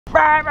Oh,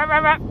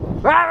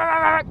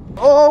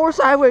 we're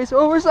sideways.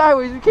 Oh, we're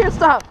sideways. We can't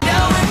stop.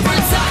 Now if we're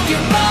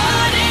talking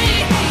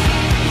money,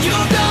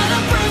 you've done a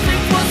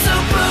perfect one, so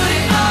put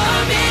it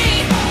on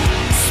me.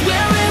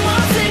 Swear it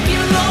won't take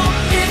you long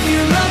if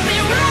you love me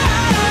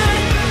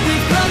right.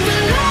 We've come to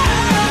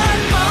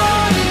learn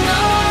on and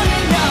on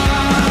and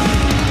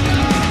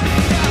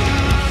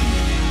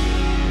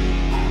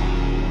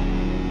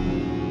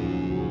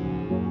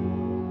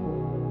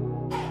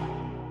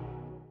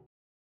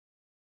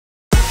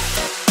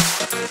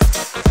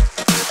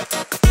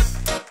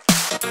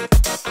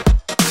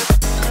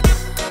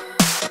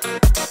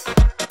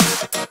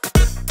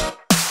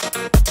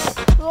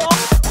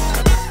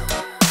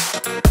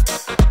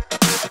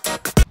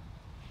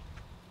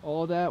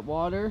All that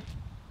water,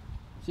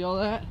 see all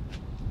that?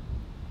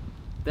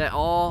 That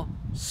all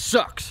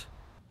sucks.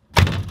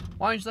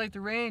 Why don't you like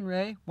the rain,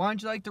 Ray? Why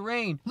don't you like the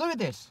rain? Look at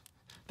this.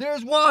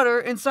 There's water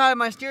inside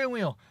my steering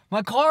wheel.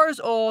 My car is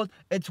old,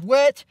 it's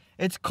wet,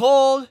 it's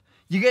cold,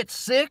 you get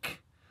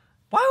sick.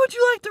 Why would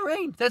you like the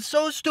rain? That's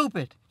so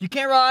stupid. You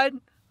can't ride?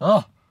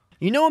 Oh.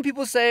 You know when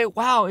people say,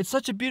 wow, it's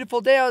such a beautiful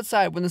day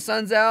outside when the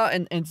sun's out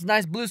and it's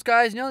nice blue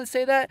skies, you know they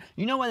say that?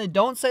 You know when they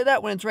don't say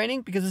that when it's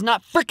raining? Because it's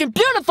not freaking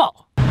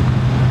beautiful!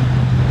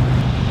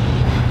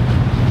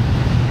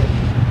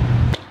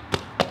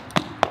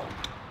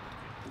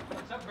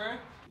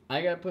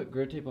 I gotta put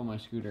grip tape on my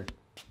scooter.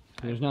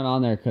 There's none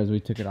on there because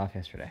we took it off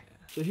yesterday.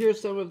 So here's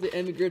some of the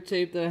Envy grip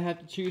tape that I have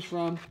to choose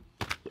from.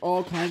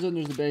 All kinds of them.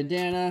 There's the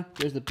bandana,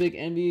 there's the big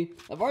Envy.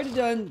 I've already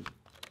done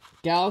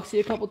Galaxy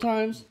a couple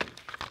times,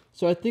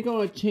 so I think I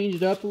want to change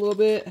it up a little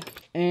bit.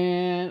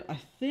 And I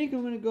think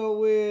I'm gonna go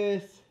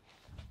with,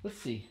 let's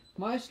see,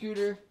 my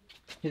scooter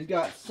has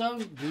got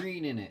some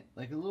green in it,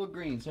 like a little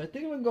green. So I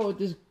think I'm gonna go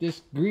with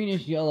this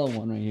greenish yellow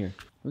one right here.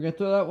 We're gonna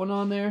throw that one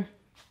on there.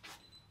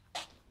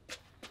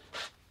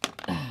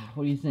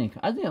 What do you think?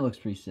 I think that looks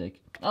pretty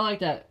sick. I like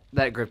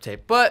that grip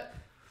tape. But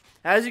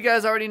as you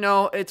guys already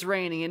know, it's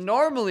raining. And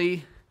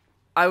normally,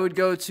 I would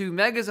go to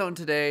Megazone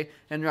today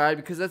and ride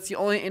because that's the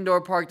only indoor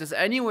park that's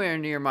anywhere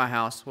near my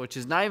house, which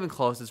is not even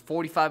close. It's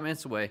 45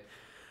 minutes away.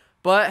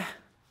 But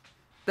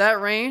that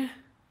rain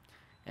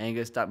ain't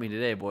gonna stop me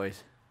today,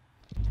 boys.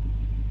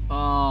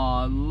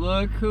 Oh,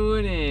 look who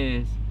it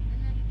is.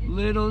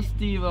 Little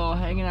Steve-O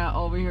hanging out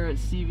over here at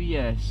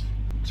CVS.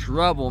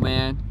 Trouble,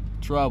 man.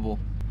 Trouble.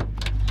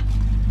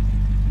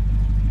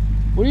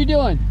 What are you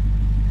doing?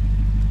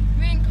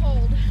 Being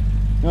cold.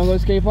 You wanna go to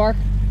skate park?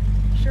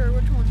 Sure,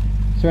 which one?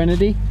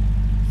 Serenity?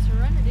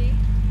 Serenity?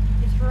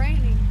 It's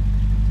raining.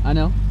 I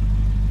know.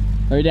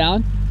 Are you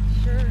down?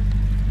 Sure.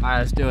 Alright,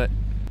 let's do it.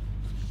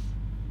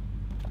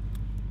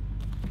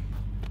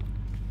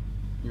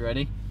 You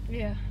ready?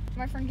 Yeah.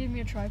 My friend gave me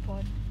a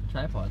tripod.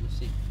 Tripod, let's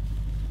see.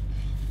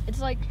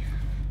 It's like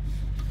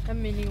a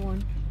mini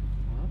one.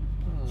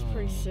 Oh, It's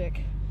pretty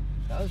sick.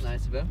 that was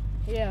nice of him.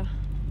 Yeah.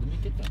 Let me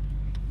get that.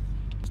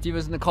 Steve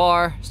is in the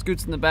car,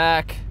 Scoot's in the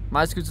back,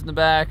 my Scoot's in the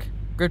back,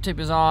 grip tape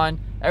is on,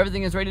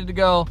 everything is ready to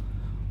go.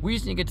 We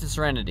just need to get to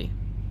Serenity.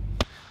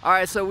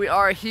 Alright, so we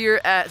are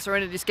here at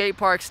Serenity Skate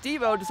Park.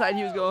 Steve-O decided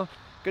he was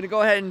gonna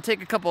go ahead and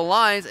take a couple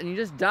lines, and he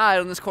just died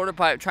on this quarter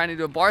pipe trying to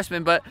do a bar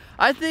spin, but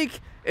I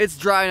think it's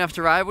dry enough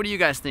to ride. What do you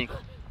guys think?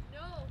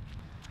 No.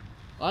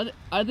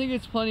 I think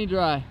it's plenty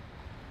dry.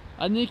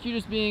 I think you're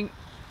just being,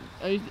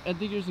 I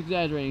think you're just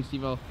exaggerating,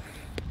 Steve-O.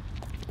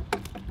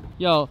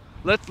 Yo,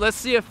 let's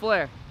see a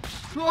flare.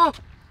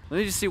 Let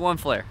me just see one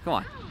flare. Come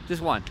on,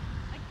 just one.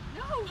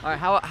 No. All right,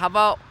 how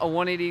about a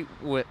 180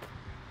 whip?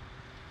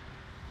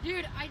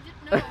 Dude, I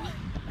didn't know.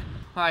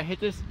 All right, hit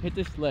this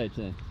ledge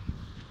then.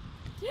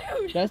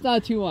 Dude. That's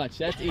not too much.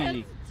 That's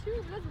easy.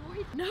 That's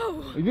way.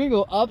 No. You're gonna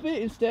go up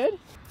it instead?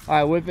 All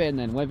right, whip it and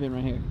then whip it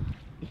right here.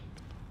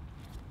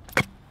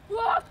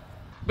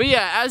 But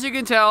yeah, as you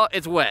can tell,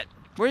 it's wet.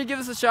 We're gonna give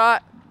this a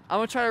shot. I'm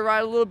gonna try to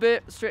ride a little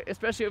bit,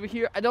 especially over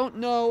here. I don't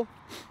know.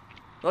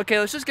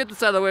 Okay, let's just get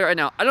this out of the way right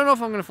now. I don't know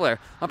if I'm gonna flare.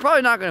 I'm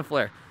probably not gonna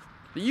flare.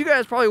 But you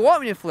guys probably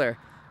want me to flare.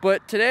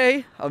 But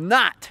today, I'm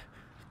not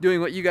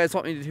doing what you guys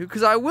want me to do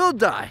because I will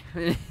die.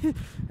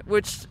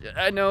 Which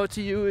I know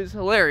to you is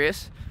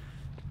hilarious.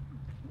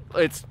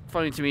 It's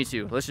funny to me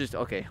too. Let's just,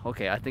 okay,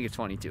 I think it's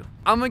funny too.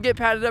 I'm gonna get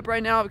padded up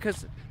right now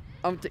because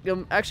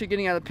I'm actually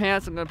getting out of the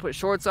pants. I'm gonna put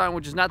shorts on,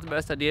 which is not the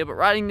best idea, but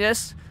riding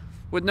this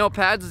with no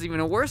pads is even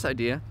a worse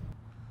idea.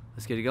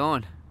 Let's get it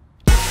going.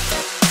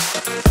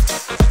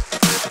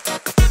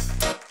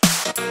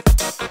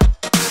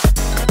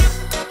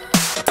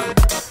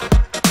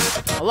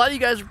 A lot of you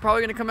guys are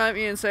probably gonna come at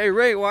me and say,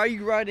 Ray, why are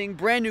you riding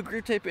brand new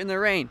grip tape in the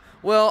rain?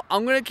 Well,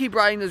 I'm gonna keep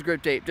riding this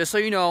grip tape. Just so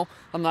you know,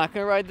 I'm not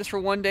gonna ride this for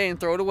one day and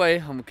throw it away.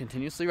 I'm gonna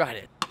continuously ride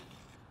it.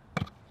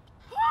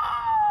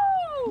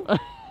 All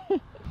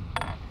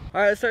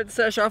right, let's start the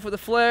session off with a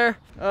flare.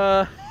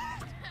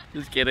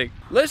 Just kidding.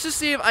 Let's just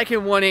see if I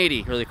can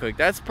 180 really quick.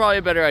 That's probably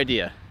a better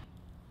idea.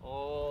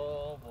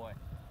 Oh boy.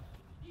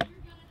 You're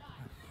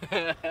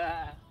gonna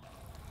die.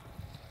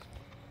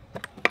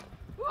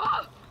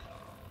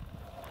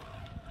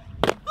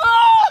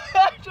 Oh,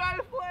 I tried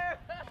to flare.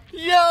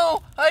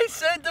 Yo, I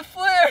sent the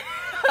flare.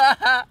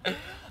 I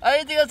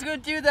didn't think I was gonna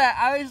do that.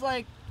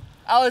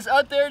 I was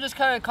out there just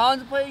kind of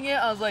contemplating it.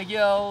 I was like,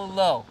 yo,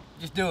 low,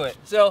 just do it.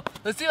 So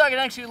let's see if I can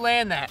actually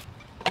land that.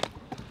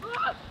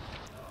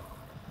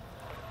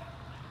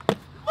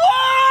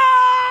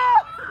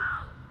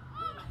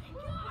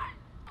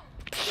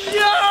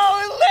 Yo,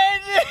 it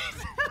landed!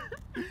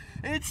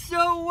 It's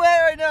so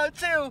wet right now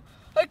too.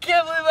 I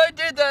can't believe I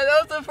did that.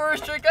 That was the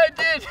first trick I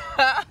did.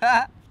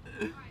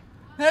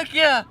 Heck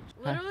yeah.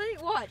 Literally,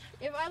 watch.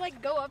 If I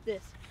like go up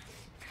this,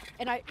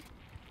 and I,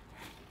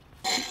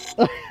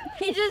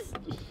 he just,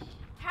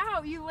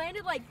 how you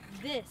landed like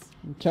this?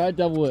 Try a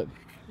double whip.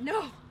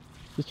 No.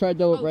 Just try a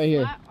double whip right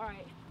here. All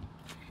right.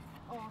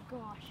 Oh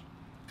gosh.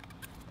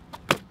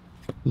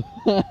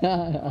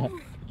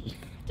 Dun,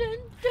 dun, dun,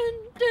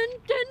 dun,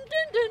 dun,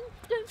 dun, dun.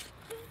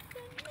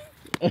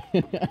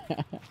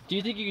 Do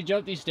you think you could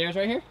jump these stairs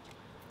right here?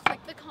 Click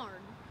the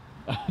card.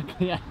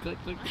 Yeah, click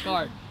the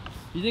card.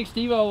 You think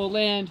Steve-O will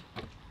land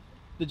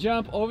the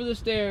jump over the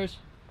stairs?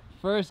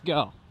 First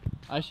go.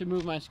 I should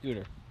move my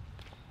scooter.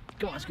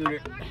 Go on, scooter.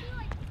 I'm actually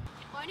like,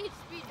 oh, I need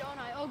speed, don't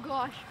I? Oh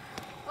gosh.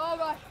 Oh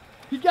gosh.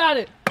 You got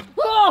it.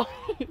 Oh!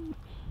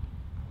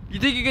 You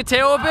think you could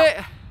tail whip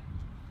it?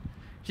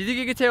 Do you think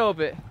you could tail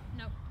whip it?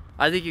 No.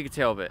 I think you could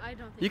tail whip it. I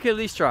don't think You could at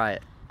least try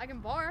it. I can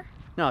bar.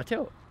 No,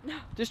 tail whip. No.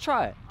 Just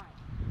try it. Alright.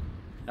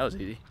 That was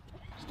easy.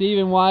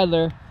 Steven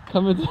Weidler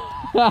coming through.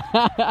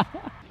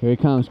 Here he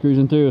comes,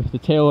 cruising through the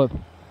tail whip.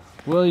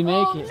 Will he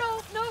make it?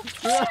 Oh no.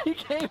 He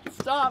can't even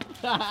stop.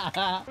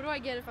 What do I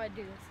get if I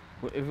do this?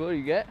 What do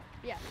you get?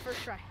 Yeah,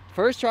 first try.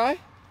 First try?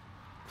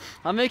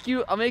 I'll make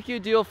you a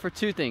deal for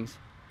two things.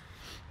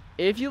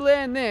 If you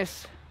land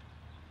this,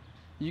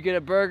 you get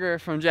a burger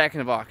from Jack in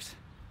the Box.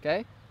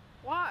 Okay?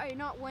 Why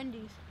not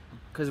Wendy's?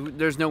 Because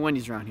there's no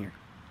Wendy's around here.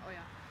 Oh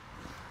yeah.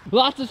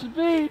 Lots of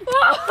speed.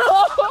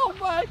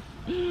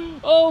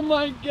 Oh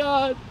my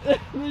God.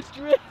 This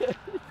drift.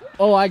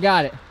 Oh, I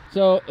got it.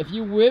 So if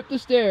you whip the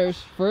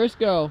stairs, first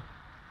go,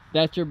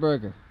 that's your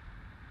burger.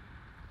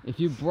 If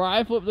you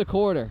bri flip the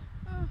quarter,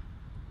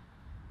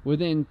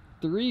 within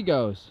 3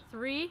 goes,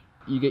 3?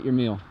 you get your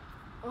meal.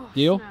 Oh,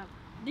 Deal? Snap.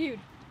 Dude,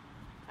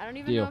 I don't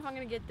even Deal. know if I'm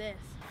gonna get this.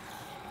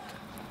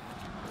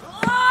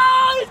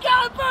 Oh, he's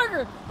got a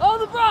burger. Oh,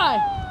 the bri.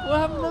 What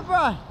happened to the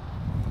bri?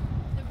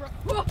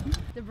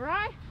 The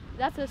bri?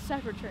 That's a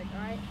separate trick,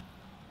 alright?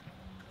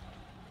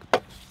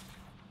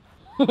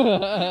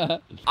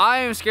 I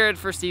am scared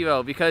for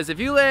Steve-O because if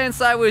you land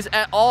sideways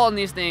at all on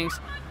these things,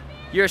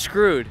 you're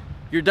screwed.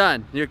 You're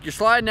done. You're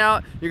sliding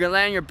out. You're gonna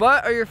land on your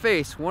butt or your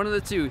face, one of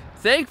the two.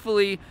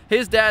 Thankfully,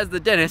 his dad's the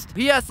dentist.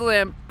 He has to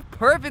land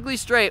perfectly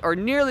straight or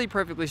nearly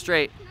perfectly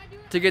straight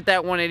to get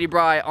that 180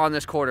 bri on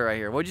this quarter right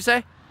here. What'd you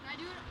say? Can I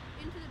do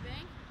it into the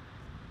bank?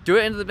 Do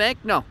it into the bank?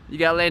 No, you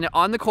gotta land it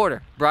on the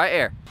quarter. Bri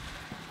air.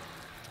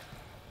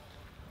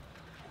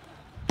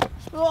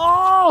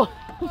 Oh!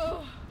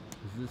 Oh.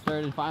 This is his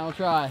third and final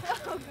try.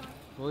 Oh, God.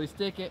 Will he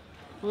stick it?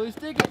 Will he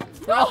stick it?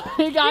 Oh,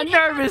 he got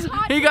nervous.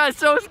 He got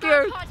so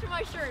scared. Got caught to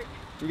my shirt.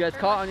 You guys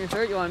caught on your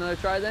shirt? You want another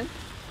try then?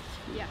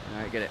 Yeah.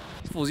 All right, get it.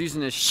 This fool's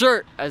using his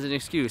shirt as an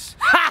excuse.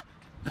 Ha!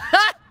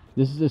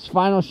 This is his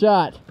final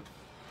shot.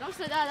 Don't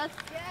say that. That's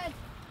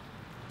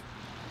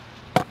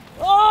bad.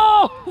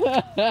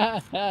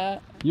 Oh!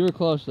 You were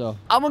close though.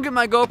 I'm gonna get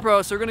my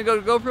GoPro, so we're gonna go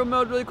to GoPro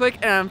mode really quick,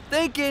 and I'm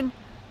thinking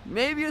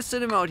maybe a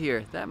cinema mode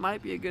here. That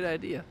might be a good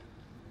idea.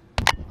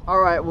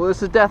 All right, well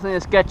this is definitely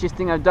the sketchiest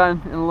thing I've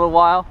done in a little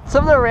while.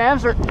 Some of the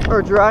ramps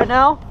are dry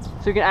now,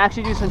 so you can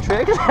actually do some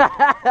tricks.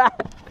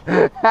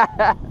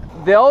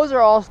 Those are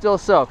all still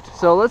soaked,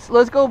 so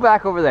let's go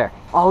back over there.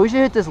 Oh, we should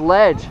hit this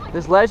ledge.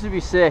 This ledge would be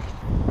sick.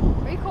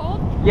 Are you cold?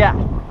 Yeah,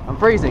 I'm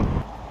freezing.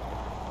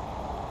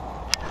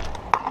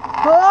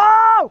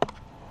 Oh!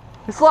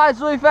 It slides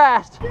really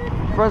fast.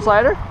 Front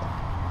slider.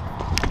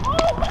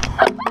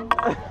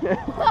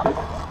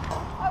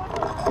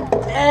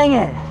 Dang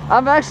it.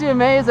 I'm actually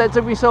amazed that it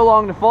took me so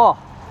long to fall.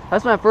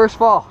 That's my first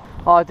fall.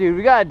 Oh, dude,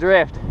 we gotta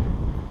drift.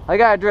 I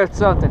gotta drift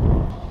something.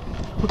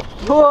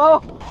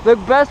 Whoa! The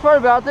best part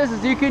about this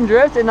is you can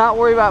drift and not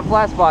worry about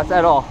flat spots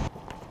at all.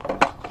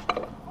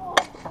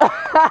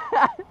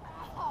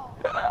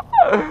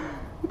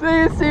 Do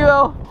you see,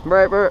 Will?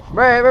 Right. Oh,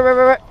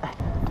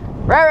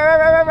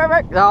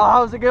 that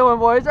was a good one,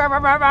 boys.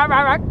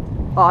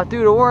 Oh,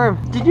 dude, a worm.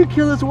 Did you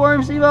kill this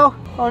worm, Steve-O?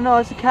 Oh no,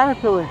 it's a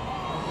caterpillar.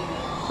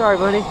 Sorry,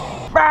 buddy.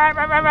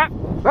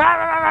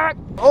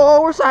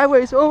 Oh, we're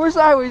sideways. Oh, we're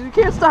sideways. We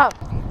can't stop.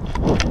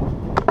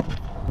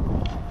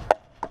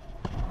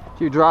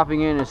 Dude,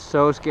 dropping in is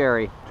so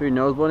scary. Should we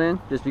nose blunt in?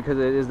 Just because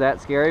it is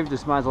that scary,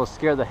 just might as well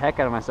scare the heck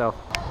out of myself.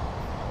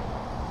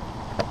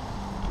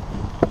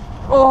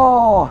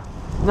 Oh,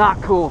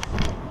 not cool.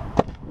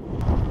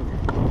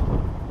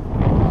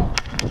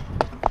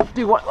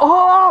 Dude, what?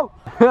 Oh!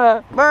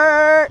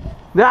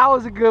 That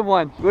was a good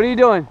one. What are you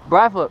doing?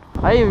 Bri flip.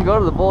 I didn't even go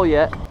to the bowl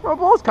yet. Our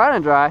bowl's kind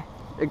of dry,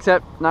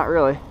 except not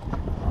really.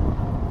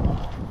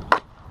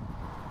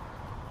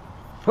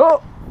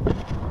 Oh!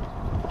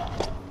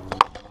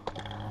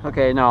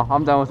 Okay, no,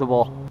 I'm done with the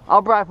bowl.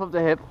 I'll bri flip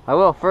the hip. I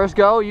will. First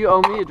go, you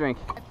owe me a drink.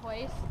 I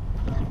place.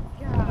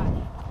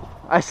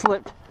 I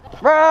slipped.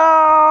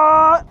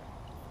 Whoa!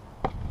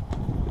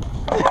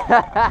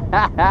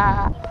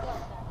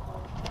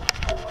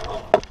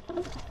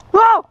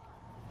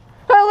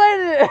 I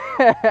landed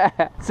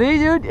it! See,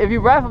 dude, if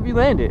you raffle, you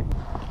land it.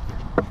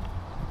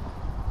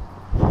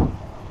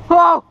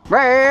 Whoa!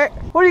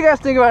 What do you guys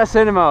think about a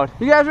cinnamon mode?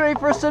 You guys ready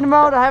for a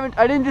cinnamon mode?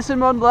 I didn't do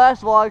cinnamon mode in the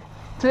last vlog.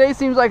 Today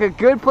seems like a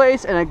good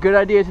place and a good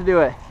idea to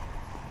do it.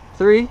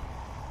 3,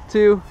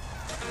 2,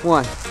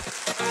 1.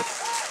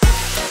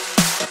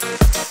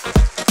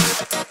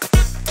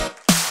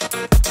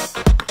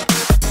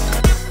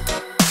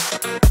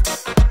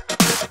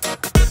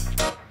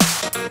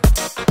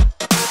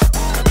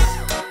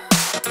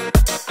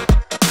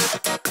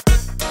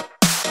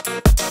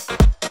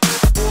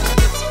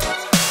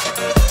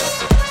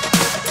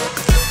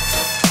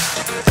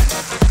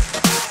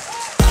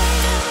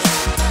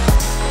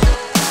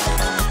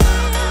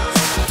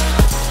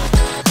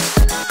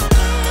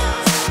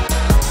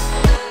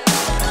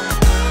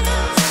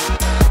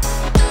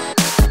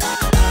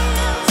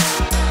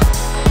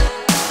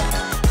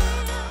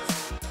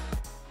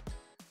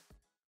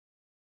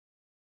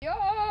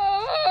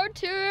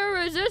 Too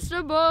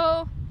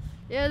irresistible.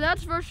 Yeah,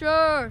 that's for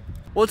sure.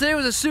 Well, today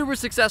was a super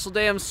successful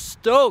day. I'm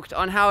stoked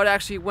on how it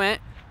actually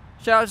went.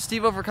 Shout out to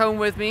Steve-O for coming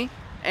with me.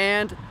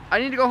 And I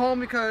need to go home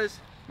because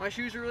my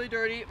shoes are really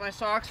dirty, my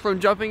socks from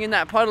jumping in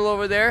that puddle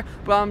over there.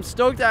 But I'm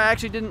stoked that I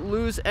actually didn't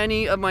lose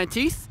any of my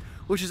teeth,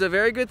 which is a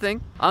very good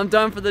thing. I'm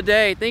done for the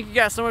day. Thank you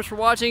guys so much for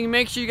watching.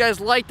 Make sure you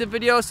guys like the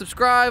video,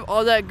 subscribe,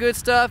 all that good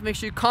stuff. Make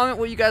sure you comment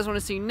what you guys want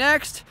to see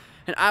next.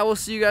 And I will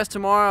see you guys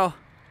tomorrow.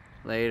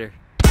 Later.